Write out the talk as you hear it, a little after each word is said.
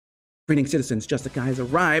Greetings, citizens. Justiguy has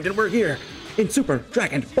arrived, and we're here in Super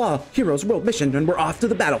Dragon Ball Heroes World Mission, and we're off to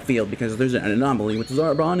the battlefield because there's an anomaly with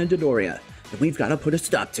Zarbon and Dodoria, and we've got to put a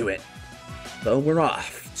stop to it. So we're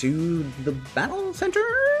off to the battle center?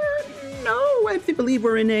 No, I believe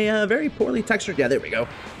we're in a very poorly textured... Yeah, there we go.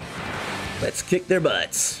 Let's kick their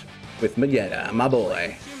butts with Magetta, my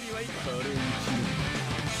boy.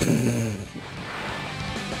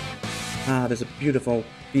 There's a beautiful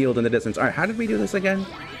field in the distance. All right, how did we do this again?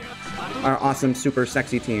 Our awesome, super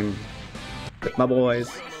sexy team. With my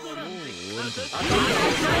boys.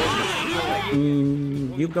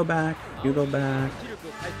 You go back. You go back.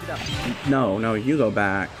 No, you go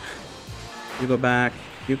back. You go back.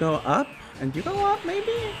 You go up. And you go up,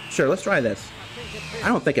 maybe? Sure, let's try this. I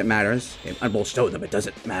don't think it matters. I will show them it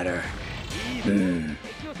doesn't matter.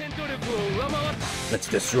 Let's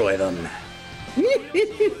destroy them.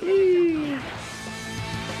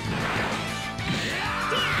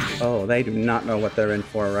 Oh, they do not know what they're in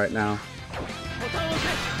for right now.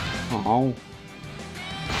 Oh.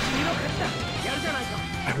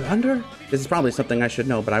 I wonder... This is probably something I should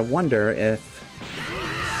know, but I wonder if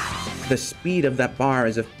the speed of that bar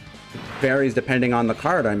varies depending on the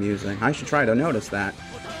card I'm using. I should try to notice that.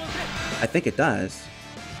 I think it does.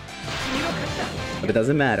 But it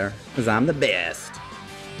doesn't matter, because I'm the best.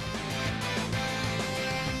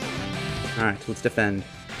 Alright, let's defend.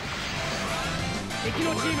 You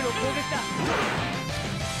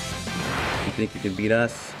think you can beat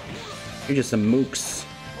us? You're just some mooks.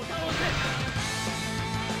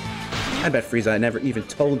 I bet Frieza never even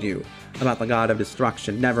told you about the God of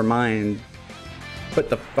Destruction. Never mind.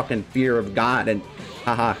 Put the fucking fear of God and...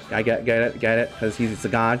 Haha, I get it? Because he's the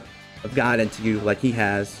God of God into you like he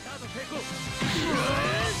has.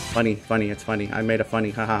 Funny, it's funny. I made a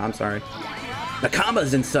funny, haha, I'm sorry. The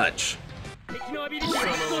combos and such!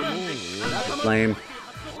 Lame.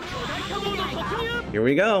 Here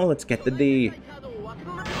we go, let's get the D.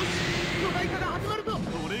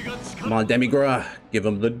 Come on, Demigra, give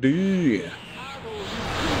him the D.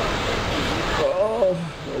 Oh,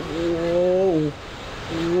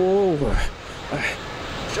 whoa, whoa.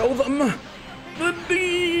 Show them the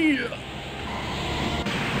D.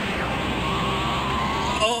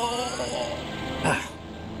 Oh.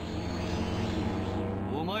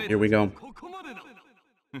 Here we go.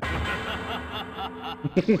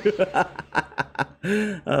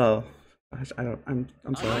 Oh, gosh,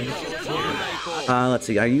 I'm sorry. Let's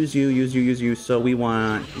see. I use you. So we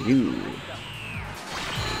want you.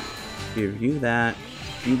 Here, you that.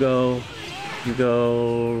 You go,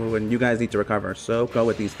 and you guys need to recover. So go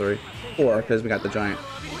with these three. 4, because we got the giant.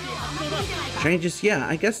 Changes, yeah,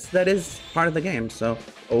 I guess that is part of the game. So,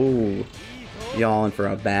 oh, y'all in for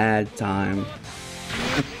a bad time.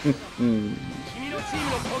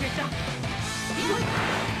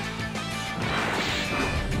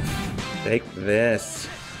 Take this.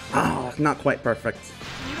 Oh, not quite perfect.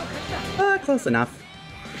 Close enough.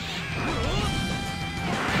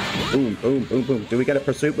 Boom, boom, boom, boom. Do we get a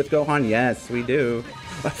pursuit with Gohan? Yes, we do.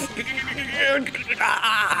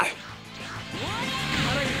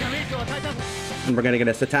 And we're gonna get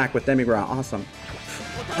this attack with Demigra. Awesome.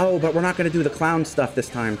 Oh, but we're not gonna do the clown stuff this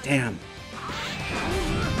time. Damn.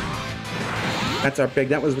 That's our big.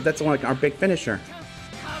 That's like our big finisher.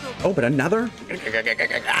 Oh, but another?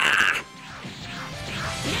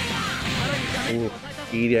 Ooh,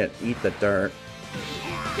 eat it. Eat the dirt.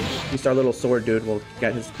 At least our little sword dude will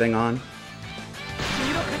get his thing on.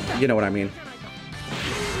 You know what I mean.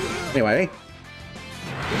 Anyway.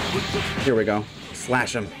 Here we go.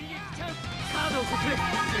 Slash him.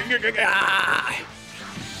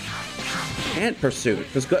 And pursuit.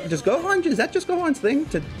 Does Gohan... Is that just Gohan's thing?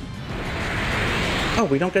 Oh,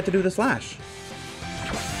 we don't get to do the slash.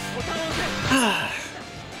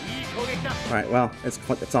 Alright, well,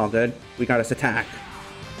 it's all good. We got us attack.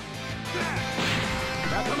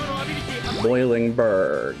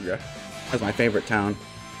 Boilingburg. That's my favorite town.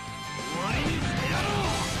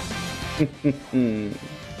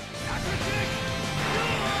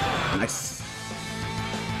 Nice.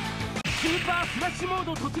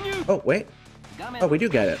 Oh, wait. Oh, we do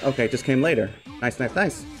get it. Okay, it just came later.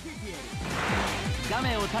 Nice.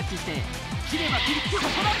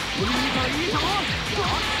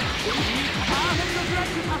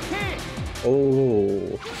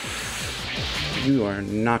 Oh, you are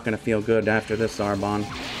not gonna feel good after this, Zarbon.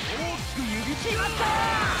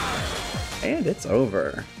 And it's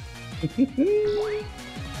over.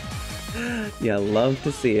 You love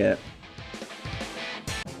to see it.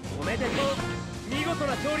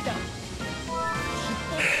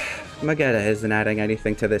 Magetta isn't adding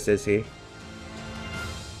anything to this, is he?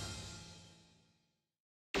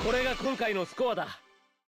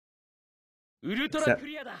 Except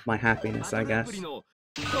my happiness, I guess.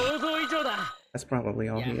 That's probably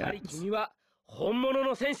all he has.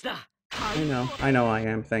 I know I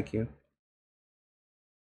am, thank you.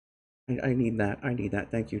 I need that,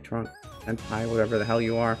 thank you, Trunk. Senpai, whatever the hell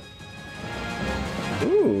you are.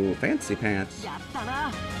 Ooh, fancy pants.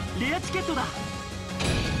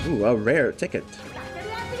 Ooh, a rare ticket.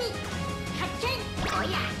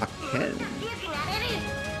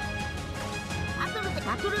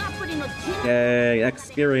 Yay,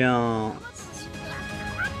 experience.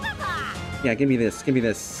 Yeah, give me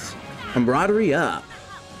this. Camaraderie up.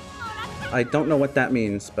 I don't know what that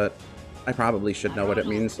means, but I probably should know what it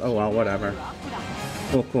means. Oh well, whatever.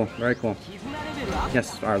 Cool, very cool.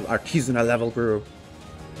 Yes, our Kizuna level grew.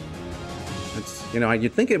 It's, you know,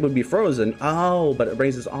 you'd think it would be frozen. Oh, but it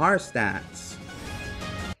raises our stats.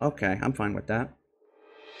 Okay, I'm fine with that.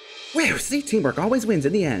 Whew, see, teamwork always wins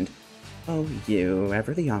in the end. Oh, you,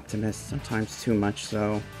 ever the optimist, sometimes too much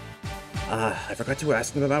so. I forgot to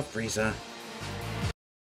ask them about Frieza.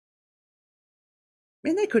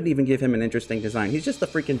 Man, they couldn't even give him an interesting design. He's just the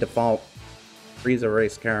freaking default Frieza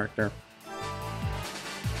race character.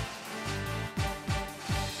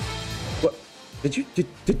 What? Did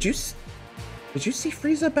you see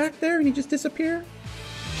Frieza back there and he just disappeared?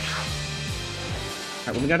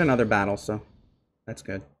 Alright, well, we got another battle, so that's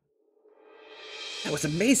good. That was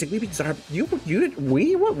amazing. We beat Zarb. You did.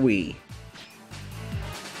 We?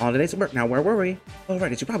 All the days of work. Now, where were we? Oh,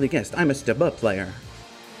 right, as you probably guessed, I'm a Stubba player.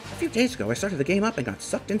 A few days ago, I started the game up and got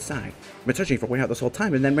sucked inside. I've been searching for a way out this whole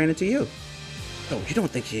time and then ran into you. Oh, you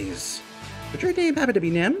don't think he's... Would your name happen to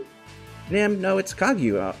be Nim? Nim, no, it's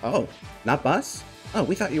Kagyu. Oh, not Bus? Oh,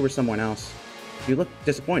 we thought you were someone else. You look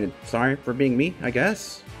disappointed. Sorry for being me, I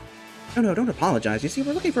guess. No, don't apologize. You see,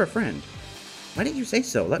 we're looking for a friend. Why didn't you say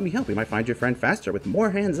so? Let me help. We might find your friend faster with more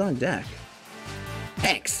hands on deck.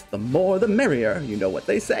 Thanks. The more the merrier. You know what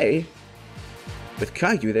they say. With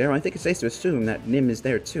Kagyu there, I think it's safe to assume that Nim is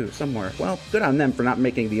there too, somewhere. Well, good on them for not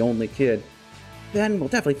making the only kid. Then we'll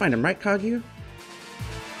definitely find him, right, Kagyu?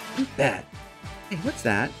 You bet. Hey, what's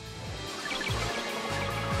that?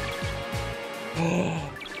 Oh,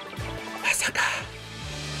 Masaka!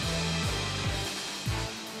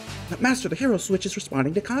 Master, the hero switch is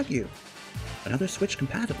responding to Kagyu. Another switch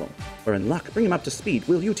compatible. We're in luck. Bring him up to speed,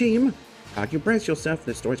 will you, team? Kagyu, brace yourself.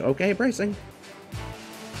 This story's okay, bracing.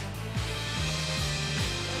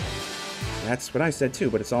 That's what I said too,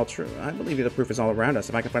 but it's all true. I believe you, the proof is all around us.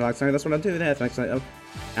 If I can find Alexander, that's what I'll do.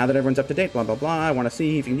 Now that everyone's up to date, blah, blah, blah. I want to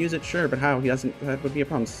see if you can use it, sure, but how? He doesn't, that would be a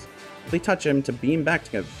problem. Simply touch him to beam back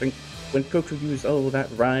together. Think when Goku used, oh, that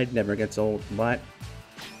ride never gets old. What?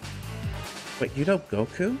 Wait, you know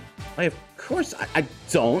Goku? Of course I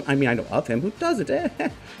don't. I mean, I know of him. Who doesn't?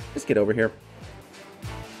 Just get over here.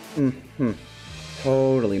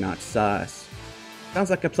 Totally not sus. Sounds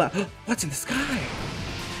like a plot. What's in the sky?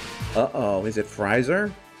 Uh-oh, is it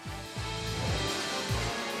Frieza?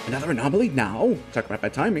 Another anomaly now? Talk about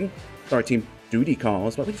bad timing. Sorry, team duty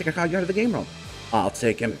calls, but we think I caught you out of the game room. I'll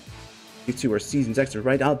take him. You two are seasons extra,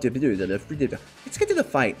 right? Let's get to the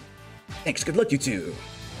fight. Thanks, good luck, you two.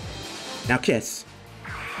 Now kiss.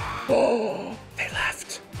 Oh, they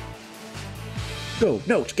left. Go,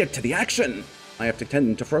 no, get to the action. I have to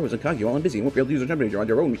tend to Frozen Kagyu while I'm busy. You won't be able to use a temperature on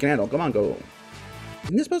your own. You can handle. Come on, go.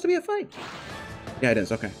 Isn't this supposed to be a fight? Yeah, it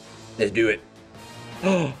is. Okay. Let's do it.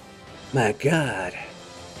 Oh, my God.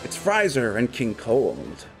 It's Frieza and King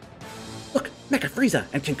Cold. Look, Mecha Frieza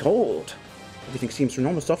and King Cold. Everything seems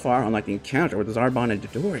normal so far, unlike the encounter with Zarbon and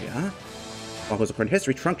Dodoria. While goes according to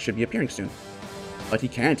history, Trunks should be appearing soon. But he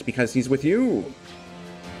can't because he's with you.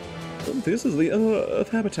 This is the Earth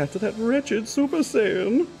habitat to that wretched Super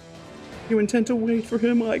Saiyan. You intend to wait for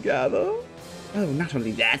him, I gather? Oh, not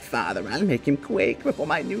only that, Father, I'll make him quake before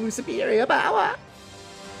my new superior power.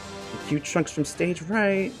 The cute Trunks from stage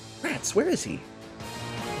right. Rats, where is he?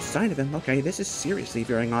 No sign of him. Okay, this is seriously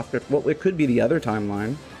veering off. Well, it could be the other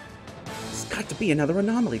timeline. It's got to be another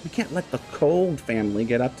anomaly. We can't let the Cold family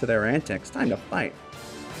get up to their antics. Time to fight.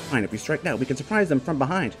 Fine, if we strike now, we can surprise them from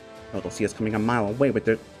behind. Oh, they'll see us coming a mile away with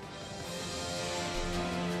their...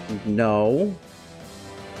 No.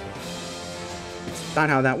 It's not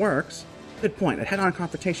how that works. Good point. A head-on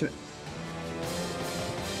confrontation...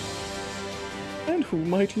 And who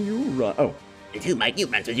might you run? Oh. And who might you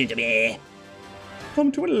run with you to be?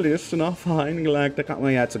 Come to a list in our fine galactic...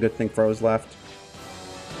 Well, yeah, it's a good thing Froze left.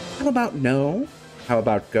 How about no? How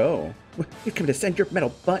about go? We've come to send your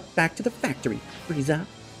metal butt back to the factory, Frieza.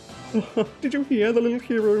 Oh, did you hear the little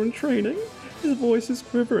hero in training? His voice is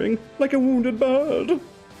quivering like a wounded bird.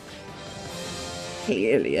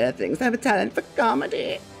 Clearly, things have a talent for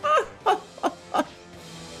comedy.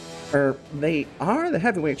 They are the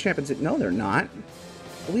heavyweight champions. No, they're not.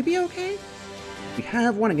 Will we be okay? We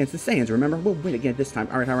have won against the Saiyans, remember? We'll win again this time.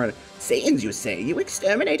 Alright, alright. Saiyans, you say? You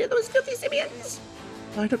exterminated those filthy simians?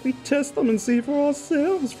 Why don't we test them and see for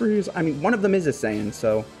ourselves, Freeze? I mean, one of them is a Saiyan,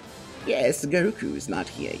 so... Yes, Goku's not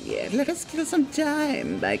here yet. Let us kill some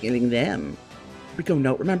time by killing them. Rico,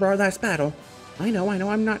 no, remember our last battle? I know,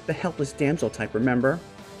 I'm not the helpless damsel type, remember?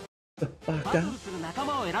 The baka.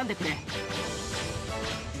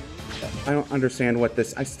 I don't understand what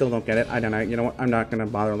this... I still don't get it. I don't know. You know what? I'm not gonna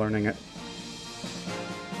bother learning it.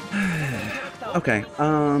 Okay,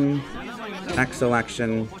 X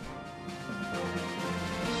selection.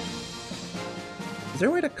 Is there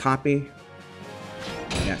a way to copy?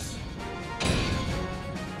 Yes.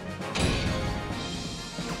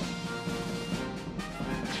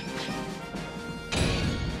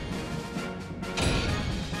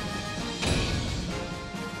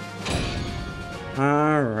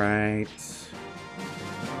 Alright.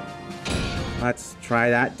 Let's try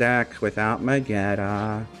that deck without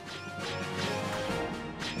Magetta.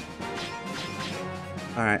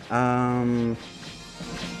 Alright,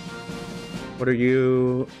 what are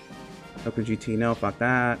you? Goku GT, no, fuck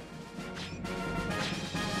that.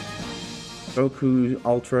 Goku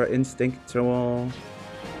Ultra Instinctual.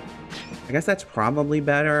 I guess that's probably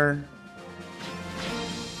better.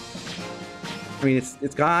 I mean,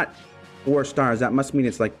 it's got 4 stars. That must mean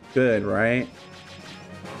it's like good, right?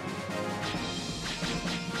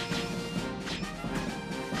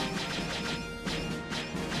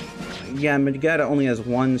 Yeah, Magetta only has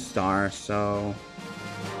 1 star, so...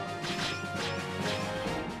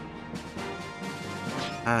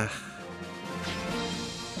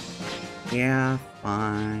 Yeah,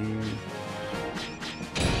 fine.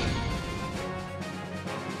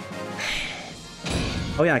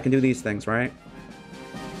 Oh yeah, I can do these things, right?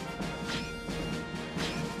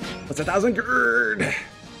 What's 1,000 gird?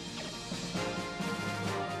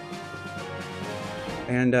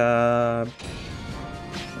 And,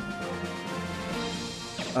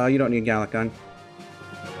 you don't need Gallic Gun.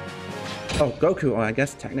 Oh, Goku, well, I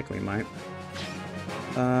guess technically might.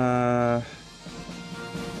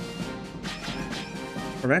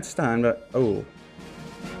 Prevent stun, but... Oh.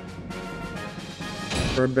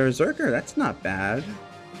 For a Berserker, that's not bad.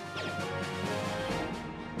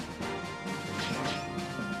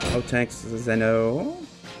 Oh, tanks Zeno.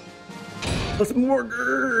 Plus more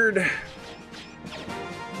gird!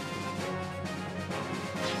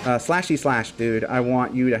 Slashy slash, dude. I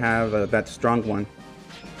want you to have that strong one.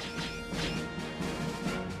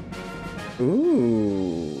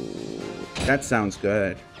 Ooh. That sounds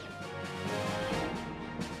good.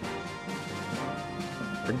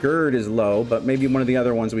 The gird is low, but maybe one of the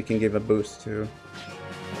other ones we can give a boost to.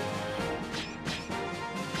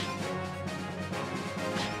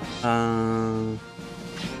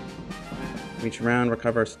 Reach around,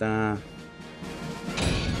 recover stuff.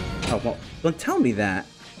 Oh, well, don't tell me that.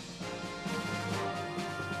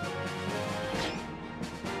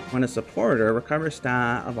 When a supporter, recover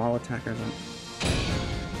stat of all attackers.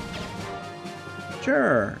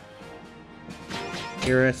 Sure.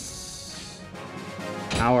 Iris.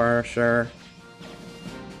 Power, sure.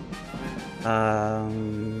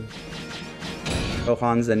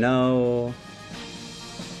 Gohan Zeno.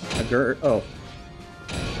 Oh.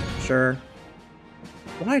 Sure.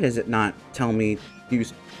 Why does it not tell me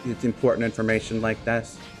use it's important information like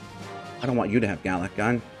this? I don't want you to have Gallic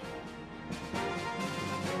Gun.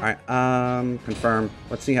 Alright, confirm.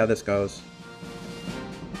 Let's see how this goes.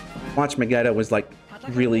 Watch Magetta was like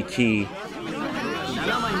really key.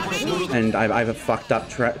 And I've fucked up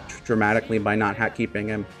dramatically by not keeping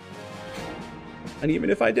him. And even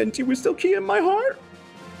if I didn't, he was still key in my heart.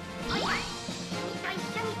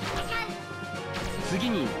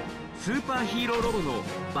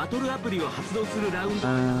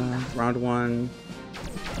 Round 1.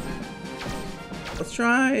 Let's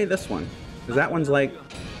try this one. Because that one's like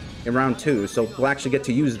in round 2, so we'll actually get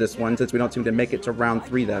to use this one since we don't seem to make it to round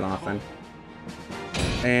 3 that often.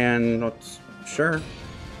 And let's, sure.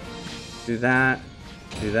 Do that.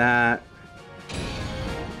 Do that.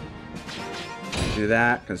 Do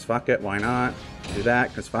that, because fuck it, why not? Do that,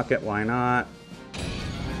 because fuck it, why not?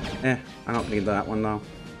 I don't need that one though.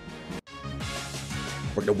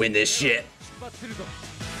 We're gonna win this shit.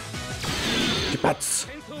 Butts.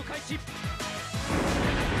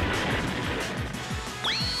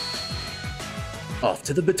 Off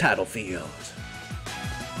to the battlefield.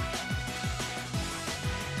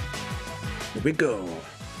 Here we go.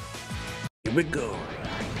 Here we go.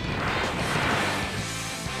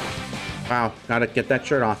 Wow, gotta get that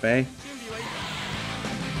shirt off, eh?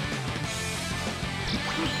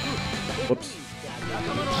 Whoops.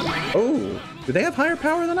 Oh, do they have higher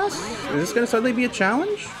power than us? Is this gonna suddenly be a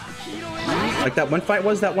challenge? Like that one fight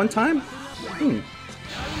was that one time?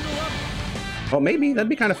 Well, maybe. That'd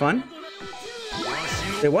be kind of fun.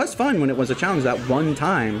 It was fun when it was a challenge that one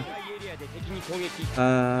time.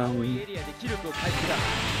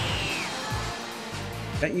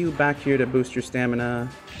 Get you back here to boost your stamina.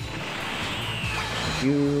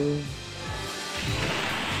 You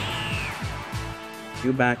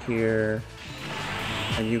back here.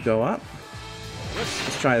 And you go up.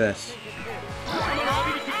 Let's try this.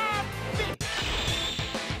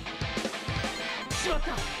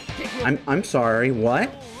 I'm sorry,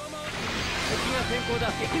 what?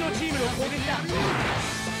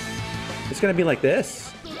 It's gonna be like this.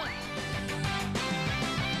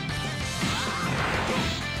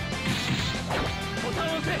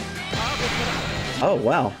 Oh,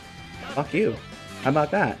 well. Fuck you. How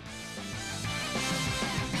about that?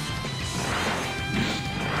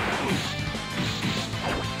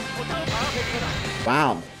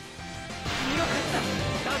 Wow.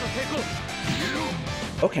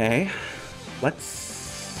 Okay. Let's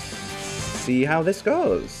see how this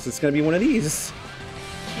goes. It's gonna be one of these.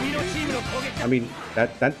 I mean,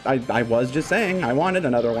 I was just saying I wanted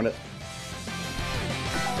another one.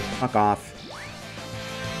 Fuck off.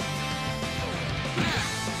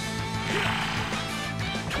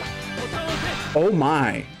 Oh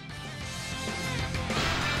my.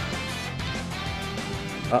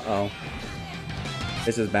 Uh-oh.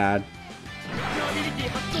 This is bad.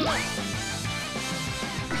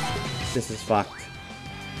 This is fucked.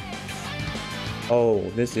 Oh,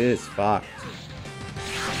 this is fucked.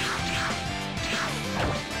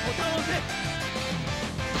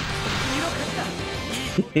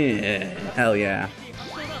 Hell yeah.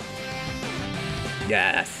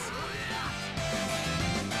 Yes.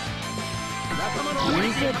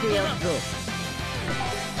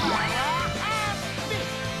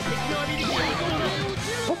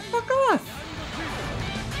 Oh, fuck off!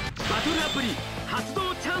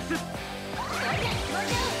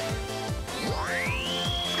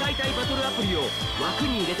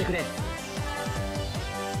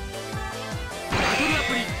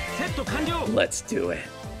 Let's do it.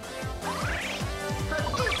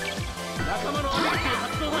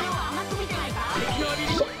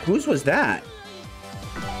 Whose was that?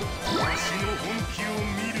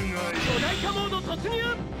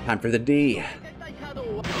 Time for the D.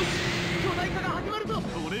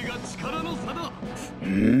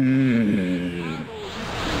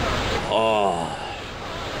 Oh.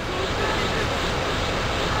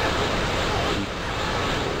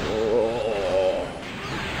 Oh.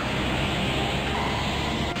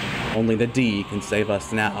 Only the D can save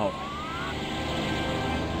us now.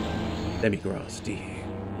 Demi-gross D.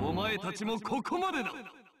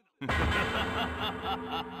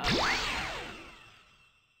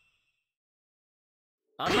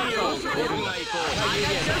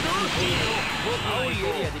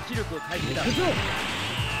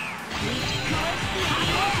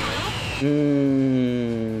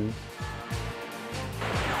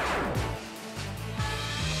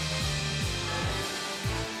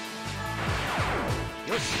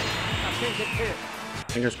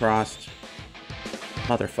 Fingers crossed.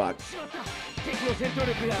 Motherfuck.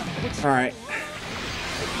 Alright.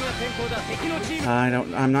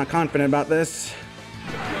 I'm not confident about this.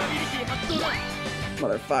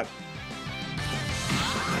 Motherfuck.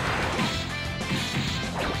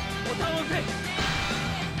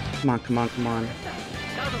 Come on, come on, come on.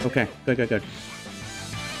 Okay, good, good, good.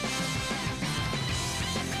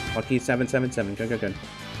 Lucky 777. Good, good, good.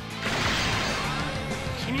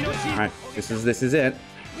 Alright, this is it.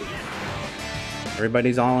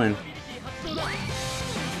 Everybody's all in.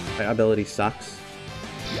 My ability sucks.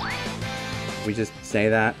 We just say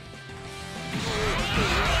that.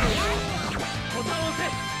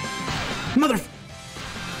 Mother.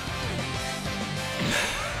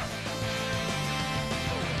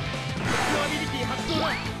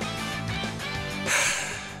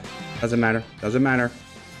 Doesn't matter. Doesn't matter.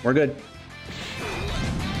 We're good.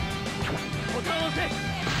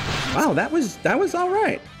 Wow, that was all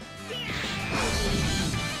right.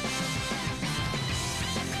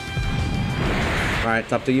 All right,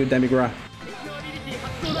 it's up to you, Demi-Gra.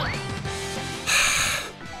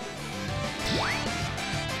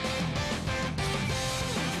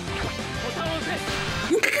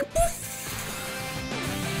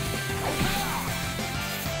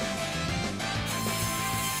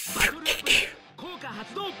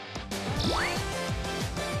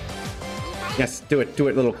 Yes, do it,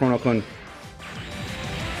 little Chrono-kun.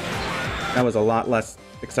 That was a lot less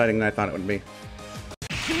exciting than I thought it would be.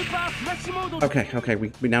 Okay, okay,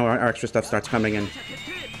 we now our extra stuff starts coming in.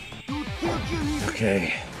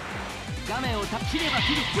 Okay.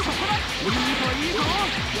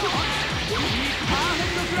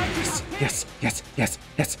 Yes, yes, yes,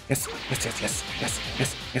 yes, yes, yes, yes, yes, yes, yes,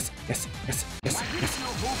 yes, yes, yes, yes, yes, yes.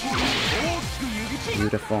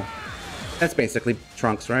 Beautiful. That's basically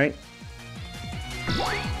Trunks, right?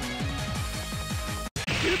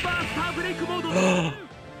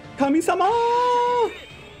 Kami-sama!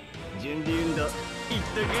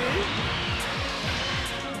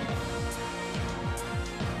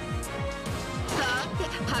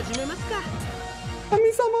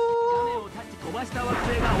 Kami-sama!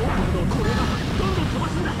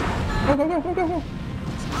 Go, go, go, go, go, go!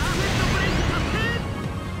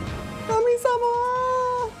 Kami-sama!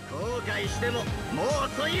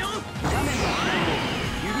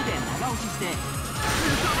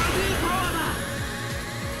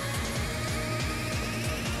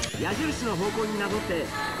 矢印の方向になぞって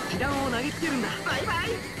気弾を投げつけるんだ。バイバイ。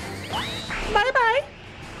バイバイ。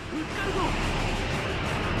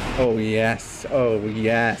Oh yes, oh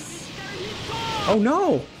yes. Oh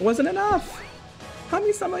no, it wasn't enough.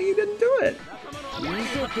 Kami-sama, you didn't do it.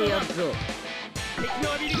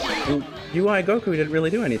 UI Goku didn't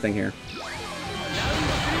really do anything here.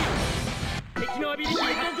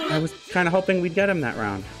 I was kind of hoping we'd get him that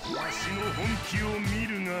round.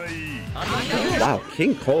 Wow,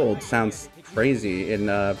 King Cold sounds crazy in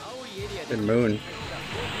Moon.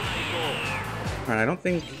 Alright, I don't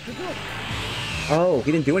think... Oh,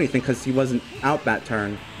 he didn't do anything because he wasn't out that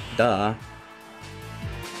turn. Duh.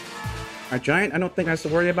 Alright, Giant, I don't think I have to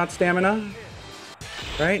worry about stamina.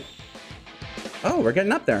 Right? Oh, we're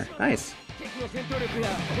getting up there. Nice.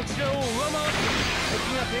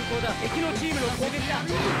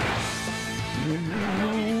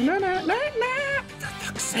 No, no, no, no! For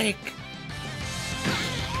fuck's sake!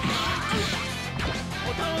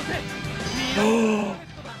 Oh!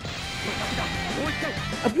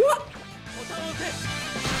 What?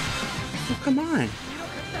 Oh, come on.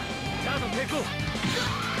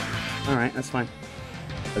 Alright, that's fine.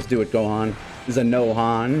 Let's do it, Gohan.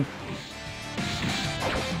 Zanohan.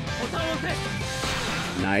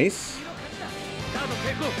 Nice.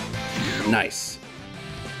 Nice.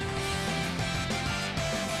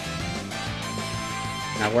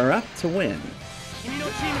 Now we're up to win.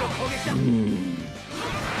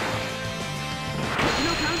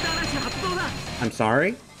 I'm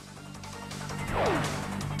sorry?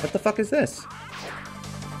 What the fuck is this?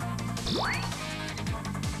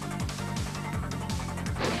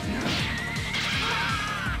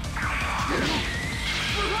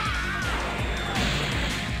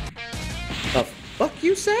 The fuck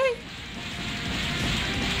you say?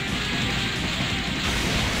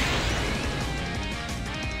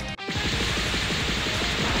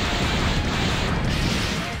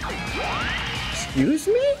 Excuse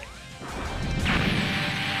me?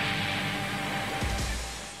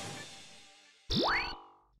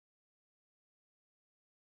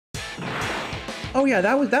 Oh yeah,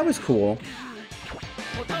 that was cool.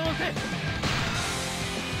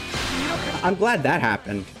 I'm glad that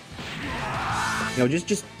happened. You know,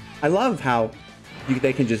 just I love how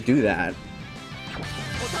they can just do that.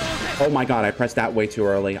 Oh my god, I pressed that way too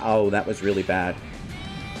early. Oh, that was really bad.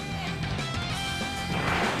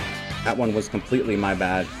 That one was completely my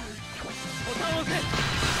bad.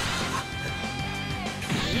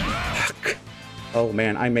 Fuck. Oh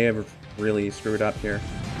man, I may have really screwed up here.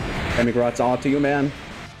 Emigrant's all to you, man.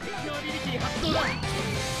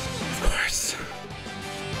 Of course.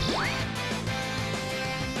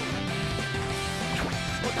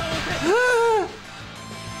 Ah!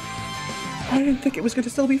 I didn't think it was going to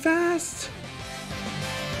still be fast.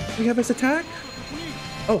 We have his attack?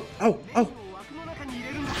 Oh, oh, oh.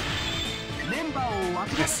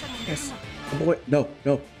 Yes, yes. Oh boy, no,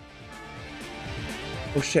 no.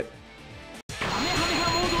 Oh shit.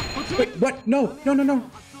 Wait, what? No, no, no, no.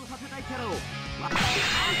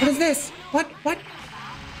 What is this? What? What?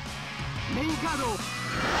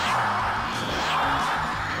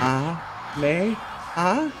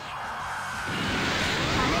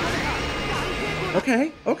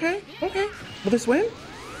 Okay, okay, okay. Will this win?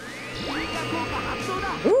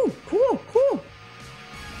 Ooh, cool, cool.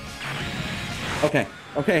 Okay,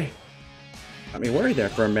 okay. Got me worried there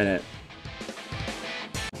for a minute.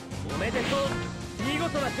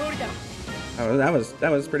 Oh, that was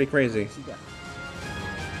pretty crazy.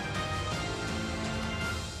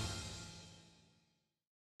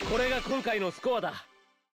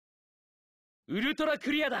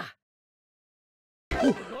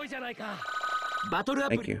 バトルア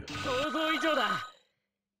プ Thank リ you. 想像以上だ。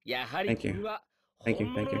やはり Thank you. 君は Thank you,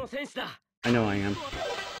 本 thank 物 you. の戦士だ。 I know I am.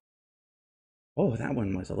 Oh, that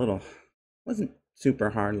one was a little... wasn't super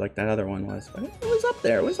hard like that other one was, but it was up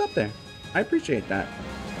there. It was up there. I appreciate that.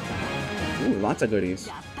 Ooh, lots of goodies.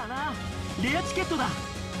 やったな。レアチケットだ。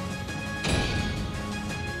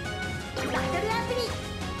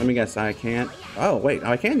 Let me guess, I can't... Oh, wait,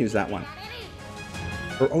 I can use that one.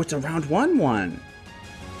 Oh, it's a round one.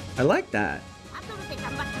 I like that.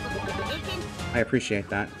 I appreciate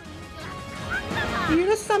that.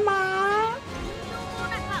 Hira-sama!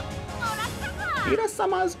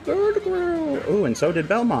 Hira-sama's bird grew! Ooh, and so did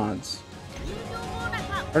Belmont's.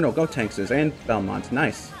 Or no, Gotenks's and Belmont's.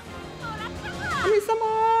 Nice.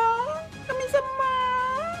 Kami-sama!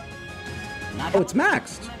 Kami-sama! Oh, it's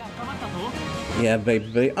maxed! Yeah,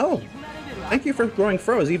 baby. Oh! Thank you for growing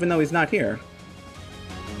Froze even though he's not here.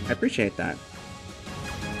 I appreciate that.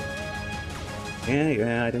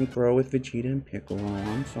 Yeah, I didn't grow with Vegeta and Piccolo.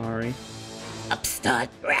 I'm sorry. Upstart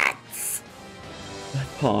rats! That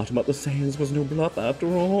part about the Saiyans was no bluff after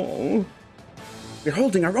all. We're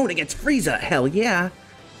holding our own against Frieza, hell yeah!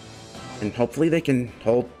 And hopefully they can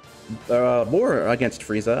hold war against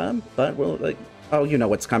Frieza, but we'll, like, oh, you know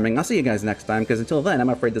what's coming. I'll see you guys next time, because until then, I'm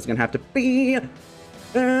afraid this is gonna have to be...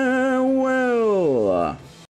 farewell!